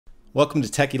Welcome to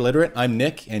Techie Literate. I'm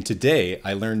Nick, and today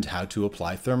I learned how to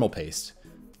apply thermal paste.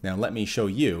 Now let me show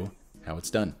you how it's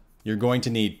done. You're going to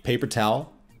need paper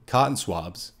towel, cotton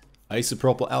swabs,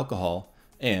 isopropyl alcohol,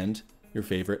 and your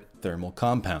favorite thermal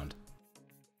compound.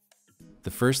 The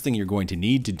first thing you're going to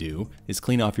need to do is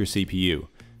clean off your CPU.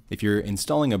 If you're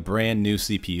installing a brand new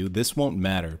CPU, this won't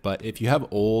matter, but if you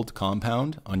have old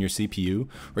compound on your CPU,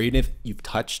 or even if you've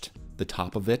touched the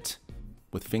top of it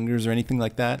with fingers or anything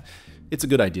like that, it's a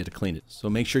good idea to clean it. So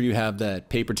make sure you have that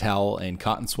paper towel and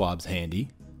cotton swabs handy.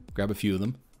 Grab a few of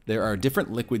them. There are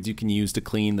different liquids you can use to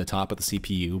clean the top of the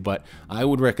CPU, but I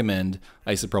would recommend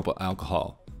isopropyl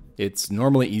alcohol. It's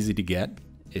normally easy to get,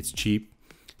 it's cheap,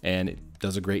 and it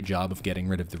does a great job of getting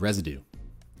rid of the residue.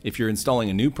 If you're installing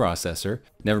a new processor,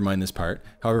 never mind this part.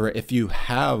 However, if you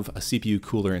have a CPU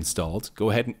cooler installed, go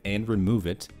ahead and remove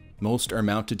it. Most are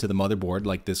mounted to the motherboard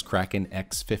like this Kraken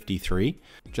X53,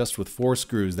 just with 4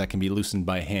 screws that can be loosened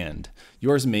by hand.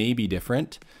 Yours may be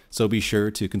different, so be sure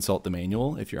to consult the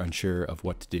manual if you're unsure of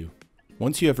what to do.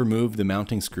 Once you have removed the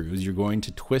mounting screws, you're going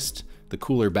to twist the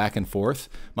cooler back and forth.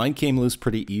 Mine came loose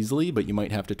pretty easily, but you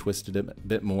might have to twist it a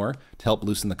bit more to help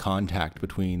loosen the contact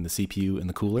between the CPU and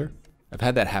the cooler. I've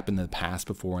had that happen in the past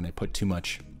before when I put too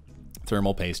much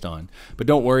thermal paste on. But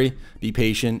don't worry, be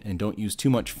patient and don't use too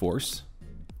much force.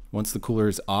 Once the cooler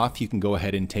is off, you can go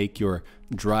ahead and take your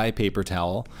dry paper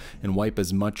towel and wipe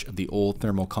as much of the old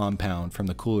thermal compound from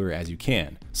the cooler as you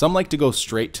can. Some like to go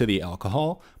straight to the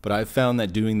alcohol, but I've found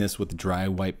that doing this with the dry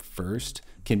wipe first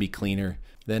can be cleaner.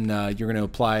 Then you're going to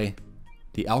apply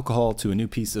the alcohol to a new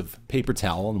piece of paper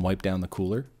towel and wipe down the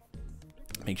cooler.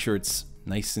 Make sure it's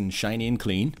nice and shiny and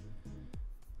clean.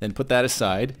 Then put that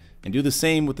aside and do the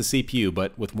same with the CPU,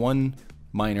 but with one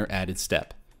minor added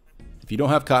step. If you don't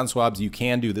have cotton swabs, you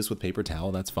can do this with paper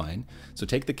towel, that's fine. So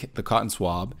take the cotton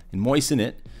swab and moisten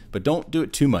it, but don't do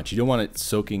it too much. You don't want it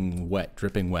soaking wet,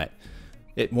 dripping wet.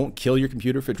 It won't kill your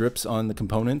computer if it drips on the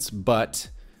components, but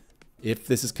if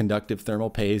this is conductive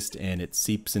thermal paste and it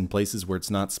seeps in places where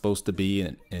it's not supposed to be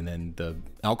and then the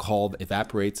alcohol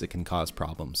evaporates, it can cause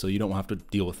problems. So you don't have to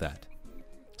deal with that.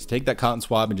 So take that cotton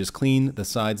swab and just clean the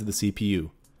sides of the CPU.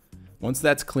 Once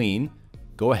that's clean,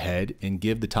 go ahead and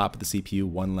give the top of the CPU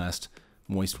one last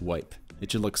moist wipe. It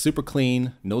should look super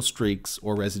clean, no streaks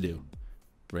or residue.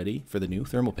 Ready for the new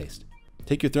thermal paste.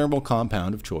 Take your thermal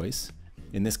compound of choice.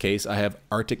 In this case, I have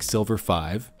Arctic Silver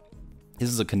 5. This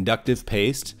is a conductive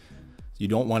paste. You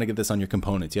don't want to get this on your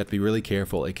components. You have to be really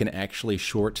careful. It can actually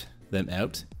short them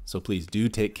out, so please do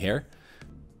take care.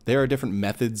 There are different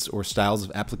methods or styles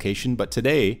of application, but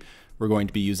today we're going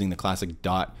to be using the classic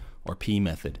dot or P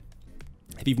method.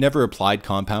 If you've never applied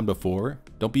compound before,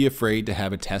 don't be afraid to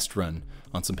have a test run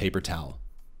on some paper towel.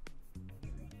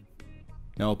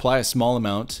 Now apply a small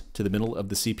amount to the middle of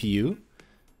the CPU.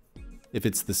 If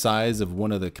it's the size of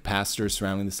one of the capacitors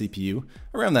surrounding the CPU,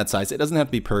 around that size, it doesn't have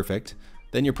to be perfect,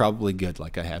 then you're probably good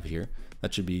like I have here.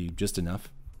 That should be just enough.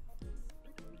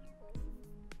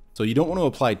 So you don't want to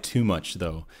apply too much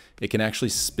though. It can actually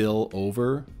spill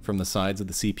over from the sides of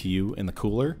the CPU in the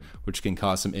cooler, which can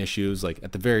cause some issues. Like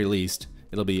at the very least,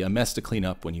 it'll be a mess to clean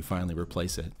up when you finally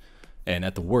replace it. And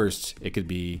at the worst, it could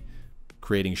be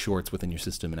creating shorts within your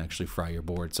system and actually fry your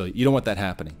board. So you don't want that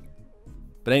happening.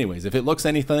 But anyways, if it looks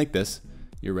anything like this,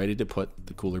 you're ready to put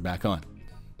the cooler back on.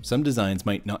 Some designs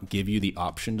might not give you the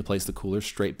option to place the cooler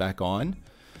straight back on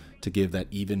to give that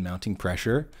even mounting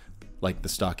pressure, like the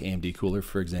stock AMD cooler,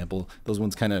 for example. Those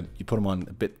ones kind of, you put them on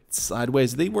a bit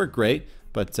sideways. They work great,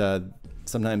 but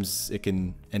sometimes it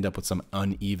can end up with some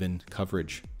uneven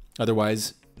coverage.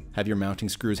 Otherwise, have your mounting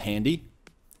screws handy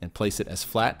and place it as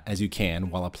flat as you can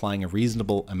while applying a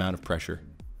reasonable amount of pressure.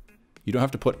 You don't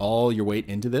have to put all your weight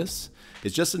into this.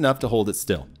 It's just enough to hold it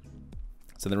still.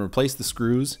 So then replace the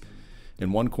screws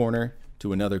in one corner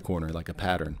to another corner like a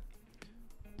pattern.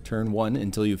 Turn one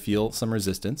until you feel some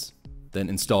resistance, then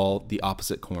install the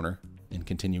opposite corner and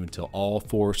continue until all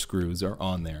 4 screws are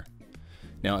on there.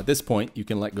 Now at this point, you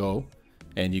can let go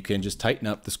and you can just tighten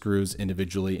up the screws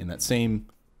individually in that same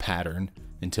pattern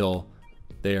until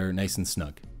they are nice and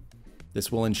snug. This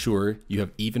will ensure you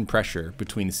have even pressure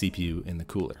between the CPU and the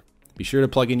cooler. Be sure to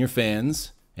plug in your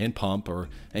fans and pump or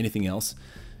anything else,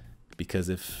 because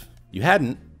if you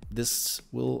hadn't, this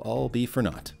will all be for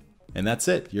naught. And that's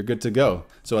it, you're good to go.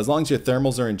 So as long as your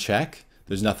thermals are in check,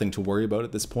 there's nothing to worry about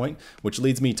at this point, which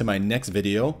leads me to my next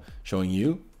video showing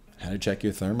you how to check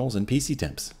your thermals and PC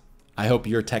temps. I hope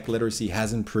your tech literacy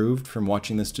has improved from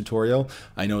watching this tutorial.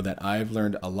 I know that I've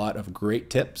learned a lot of great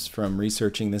tips from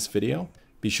researching this video.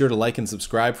 Be sure to like and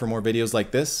subscribe for more videos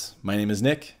like this. My name is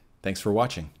Nick. Thanks for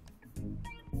watching.